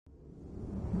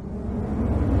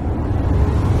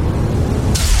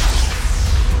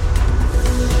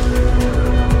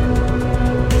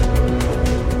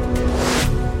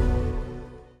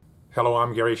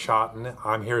I'm Gary Schotten.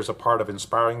 I'm here as a part of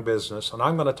Inspiring Business, and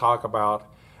I'm going to talk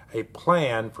about a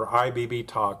plan for IBB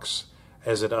Talks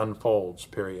as it unfolds,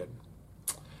 period.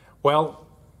 Well,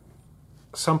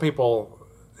 some people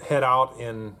head out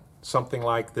in something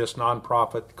like this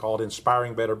nonprofit called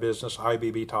Inspiring Better Business,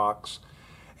 IBB Talks,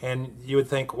 and you would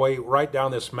think, wait, write down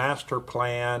this master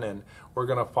plan, and we're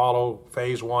going to follow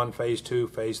phase 1, phase 2,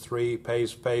 phase 3,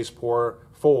 phase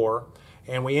 4,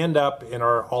 and we end up in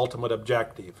our ultimate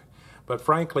objective. But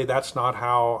frankly, that's not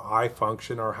how I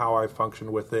function or how I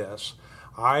function with this.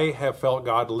 I have felt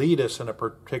God lead us in a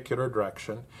particular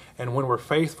direction, and when we're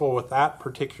faithful with that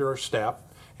particular step,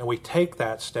 and we take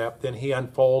that step, then He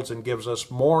unfolds and gives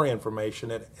us more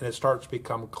information, and it starts to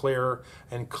become clearer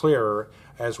and clearer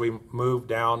as we move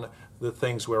down the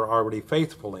things we're already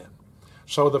faithful in.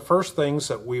 So the first things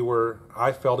that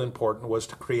I felt important was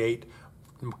to create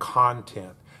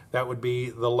content. That would be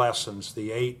the lessons,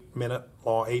 the 8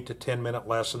 to 10 minute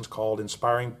lessons called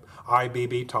Inspiring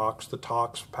IBB Talks, the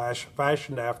talks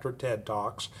fashioned after TED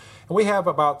Talks. And we have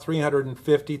about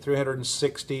 350,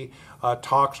 360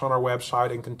 talks on our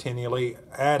website and continually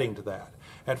adding to that.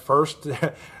 At first,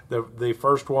 the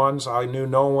first ones, I knew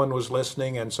no one was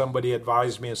listening, and somebody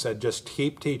advised me and said, just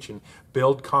keep teaching,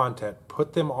 build content,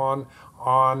 put them on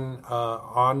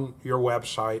your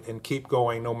website and keep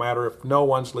going no matter if no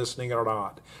one's listening or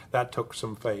not. That took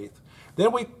some faith.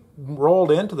 Then we rolled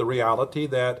into the reality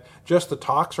that just the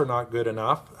talks are not good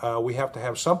enough. We have to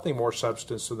have something more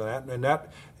substance than that, and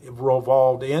that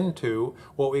revolved into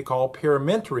what we call peer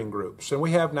mentoring groups. And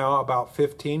we have now about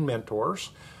 15 mentors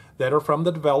that are from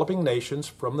the developing nations,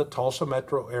 from the Tulsa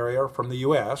metro area, from the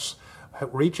U.S.,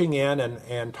 reaching in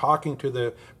and talking to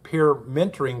the peer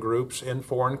mentoring groups in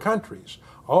foreign countries.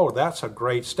 Oh, that's a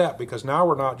great step, because now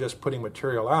we're not just putting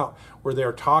material out. We're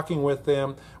there talking with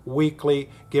them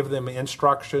weekly, giving them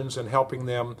instructions and helping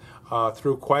them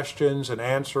through questions and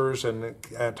answers and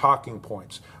talking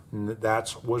points.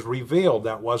 That was revealed.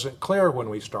 That wasn't clear when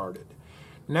we started.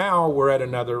 Now we're at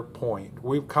another point.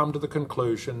 We've come to the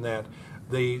conclusion that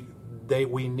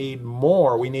we need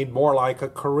more. We need more like a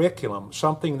curriculum,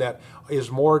 something that is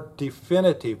more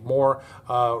definitive, more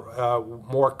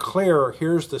clear.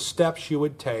 Here's the steps you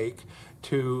would take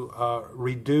to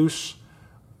reduce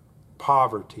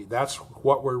poverty. That's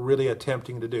what we're really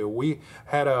attempting to do. We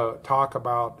had a talk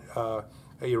about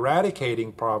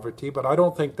eradicating poverty, but I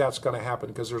don't think that's going to happen,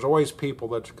 because there's always people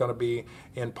that's going to be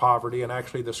in poverty, and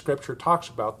actually the scripture talks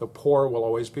about the poor will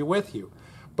always be with you.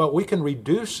 But we can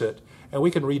reduce it, and we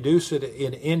can reduce it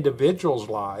in individuals'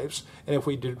 lives. And if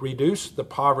we reduce the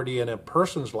poverty in a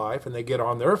person's life and they get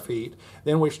on their feet,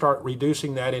 then we start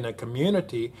reducing that in a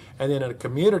community, and then in a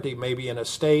community, maybe in a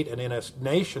state and in a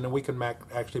nation, and we can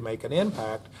actually make an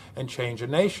impact and change a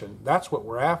nation. That's what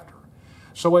we're after.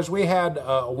 So as we had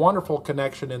a wonderful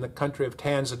connection in the country of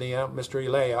Tanzania, Mr.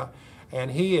 Ilea,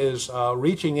 and he is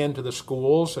reaching into the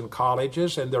schools and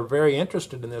colleges, and they're very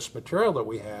interested in this material that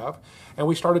we have. And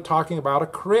we started talking about a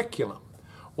curriculum.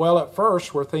 Well, at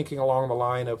first, we're thinking along the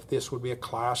line of this would be a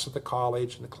class at the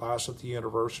college and a class at the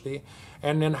university.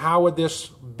 And then how would this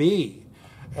be?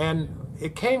 And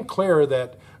it came clear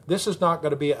that this is not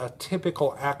going to be a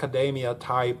typical academia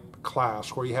type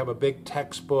class where you have a big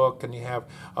textbook and you have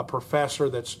a professor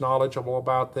that's knowledgeable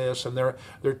about this, and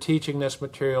they're teaching this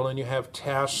material, and you have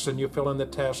tests and you fill in the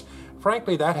tests.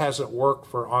 Frankly, that hasn't worked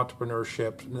for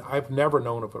entrepreneurship. I've never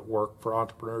known of it work for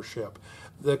entrepreneurship.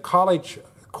 The college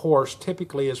course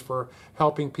typically is for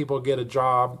helping people get a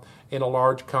job in a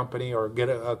large company, or get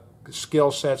a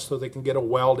skill set so they can get a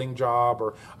welding job,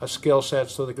 or a skill set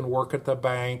so they can work at the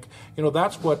bank.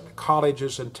 That's what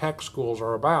colleges and tech schools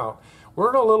are about.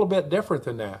 We're a little bit different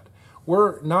than that.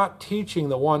 We're not teaching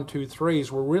the 1, 2, 3s.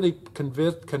 We're really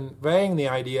conveying the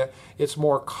idea it's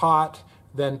more caught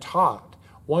than taught.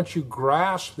 Once you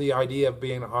grasp the idea of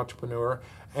being an entrepreneur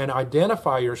and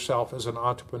identify yourself as an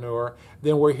entrepreneur,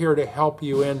 then we're here to help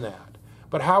you in that.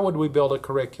 But how would we build a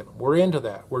curriculum? We're into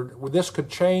that. This could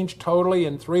change totally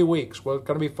in 3 weeks. Well, it's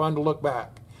going to be fun to look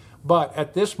back. But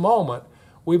at this moment,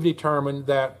 we've determined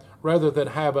that rather than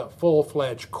have a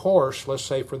full-fledged course, let's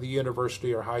say for the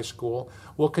university or high school,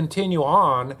 we'll continue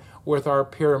on with our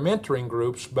peer mentoring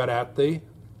groups, but at the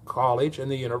college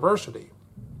and the university.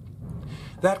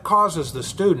 That causes the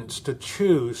students to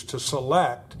choose, to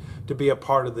select, to be a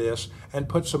part of this, and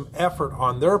put some effort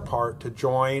on their part to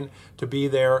join, to be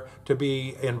there, to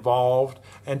be involved,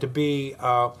 and to be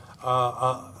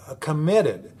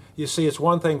committed. You see, it's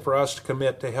one thing for us to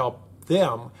commit to help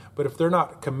them, but if they're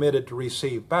not committed to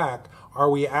receive back, are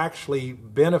we actually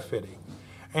benefiting?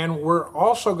 And we're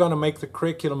also going to make the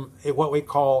curriculum what we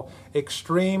call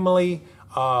extremely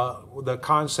the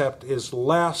concept is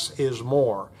less is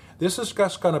more. This is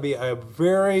just going to be a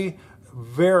very,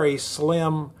 very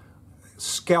slim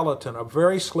skeleton, a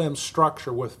very slim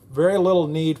structure with very little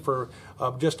need for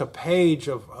just a page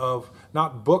of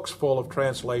not books full of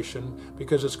translation,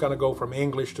 because it's going to go from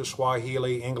English to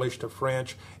Swahili, English to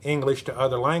French, English to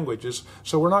other languages.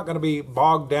 So we're not going to be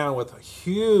bogged down with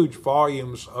huge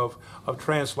volumes of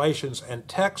translations and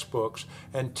textbooks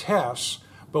and tests,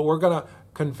 but we're going to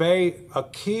convey a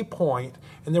key point,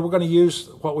 and then we're going to use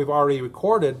what we've already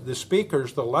recorded, the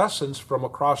speakers, the lessons from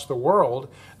across the world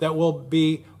that will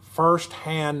be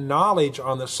first-hand knowledge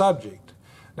on the subject.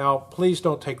 Now, please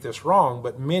don't take this wrong,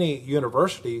 but many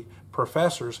university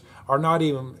professors are not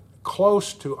even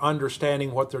close to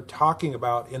understanding what they're talking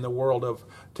about in the world of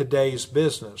today's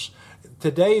business.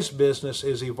 Today's business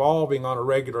is evolving on a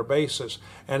regular basis,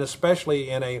 and especially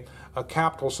in a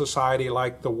capital society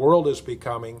like the world is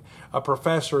becoming, a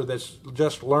professor that's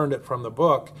just learned it from the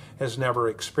book has never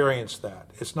experienced that.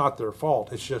 It's not their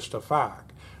fault, it's just a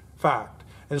fact.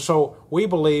 And so we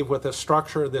believe with the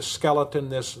structure, this skeleton,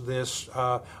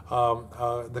 the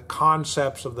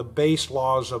concepts of the base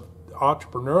laws of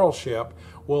entrepreneurship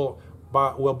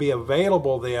will be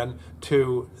available then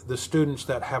to the students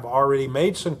that have already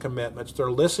made some commitments.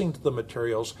 They're listening to the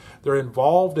materials, they're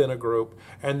involved in a group,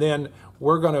 and then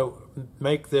we're going to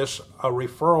make this a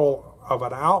referral of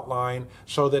an outline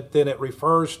so that then it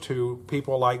refers to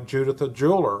people like Judith the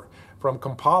Jeweler from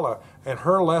Kampala, and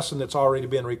her lesson that's already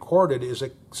been recorded is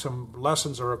some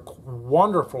lessons that are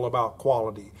wonderful about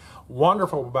quality,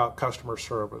 wonderful about customer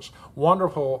service,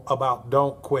 wonderful about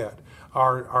don't quit.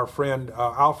 Our friend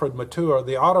Alfred Matua,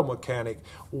 the auto mechanic,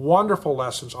 wonderful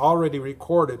lessons already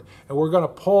recorded, and we're going to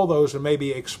pull those and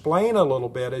maybe explain a little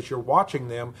bit as you're watching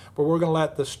them, but we're going to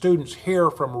let the students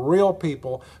hear from real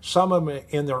people, some of them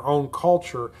in their own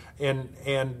culture, and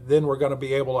then we're going to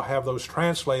be able to have those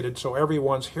translated so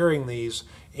everyone's hearing these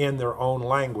in their own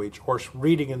language or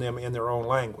reading them in their own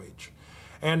language.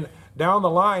 And down the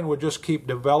line, we'll just keep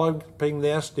developing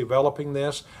this,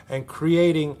 and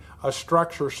creating a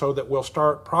structure so that we'll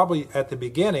start probably at the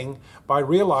beginning by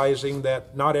realizing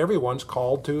that not everyone's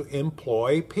called to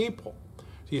employ people.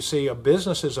 You see, a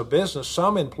business is a business.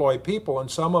 Some employ people, and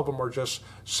some of them are just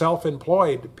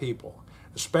self-employed people,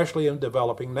 especially in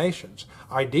developing nations.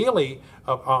 Ideally,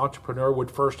 an entrepreneur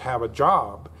would first have a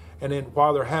job, and then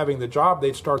while they're having the job,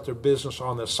 they'd start their business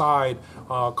on the side,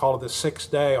 call it the sixth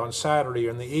day on Saturday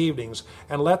or in the evenings,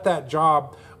 and let that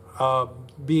job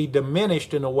be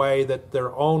diminished in a way that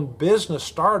their own business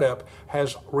startup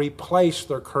has replaced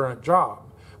their current job.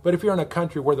 But if you're in a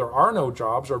country where there are no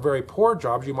jobs or very poor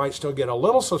jobs, you might still get a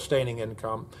little sustaining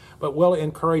income, but we'll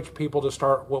encourage people to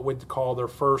start what we'd call their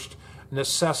first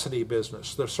necessity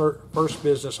business, the first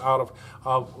business out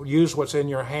of use what's in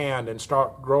your hand and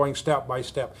start growing step by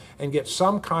step and get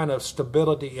some kind of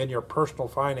stability in your personal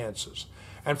finances.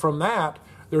 And from that,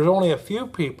 there's only a few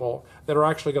people that are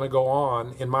actually going to go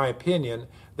on, in my opinion,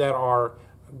 that are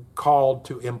called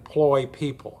to employ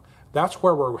people. That's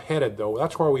where we're headed, though.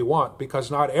 That's where we want,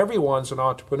 because not everyone's an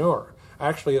entrepreneur.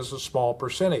 Actually, it's a small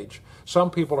percentage.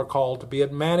 Some people are called to be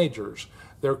managers.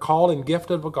 They're called and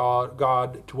gifted of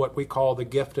God to what we call the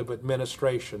gift of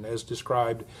administration, as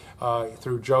described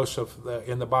through Joseph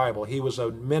in the Bible. He was an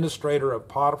administrator of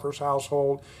Potiphar's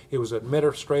household. He was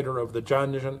administrator of the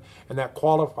dungeon, and that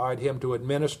qualified him to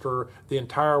administer the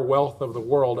entire wealth of the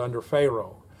world under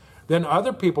Pharaoh. Then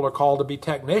other people are called to be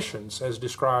technicians, as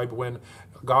described when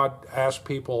God asked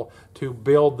people to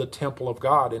build the temple of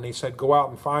God, and he said, go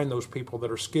out and find those people that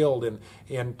are skilled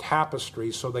in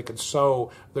tapestry so they can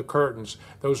sew the curtains.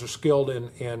 Those are skilled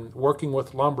in working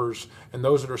with lumbers, and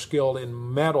those that are skilled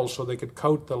in metals so they could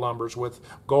coat the lumbers with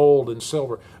gold and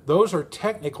silver. Those are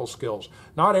technical skills.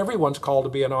 Not everyone's called to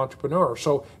be an entrepreneur.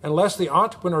 So unless the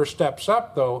entrepreneur steps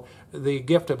up, though, the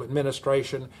gift of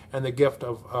administration and the gift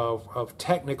of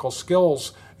technical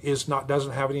skills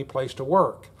doesn't have any place to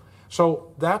work.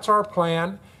 So that's our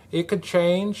plan. It could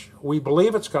change. We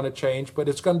believe it's going to change, but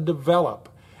it's going to develop.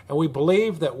 And we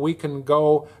believe that we can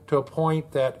go to a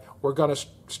point that we're going to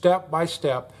step by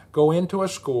step go into a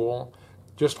school,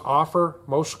 just offer,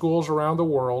 most schools around the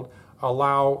world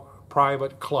allow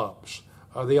private clubs,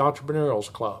 the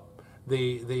Entrepreneurials Club.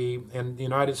 In the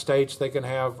United States, they can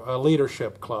have a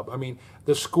leadership club. I mean,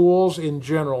 the schools in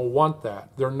general want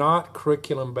that. They're not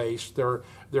curriculum-based. They're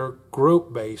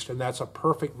group-based, and that's a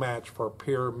perfect match for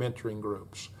peer mentoring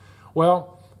groups.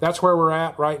 Well, that's where we're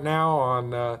at right now on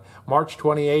March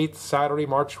 28th, Saturday,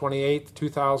 March 28th,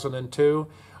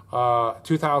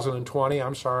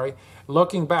 2020.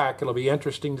 Looking back, it'll be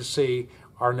interesting to see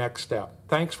our next step.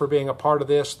 Thanks for being a part of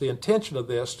this. The intention of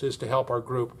this is to help our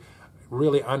group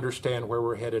really understand where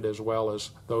we're headed as well as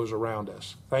those around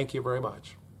us. Thank you very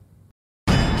much.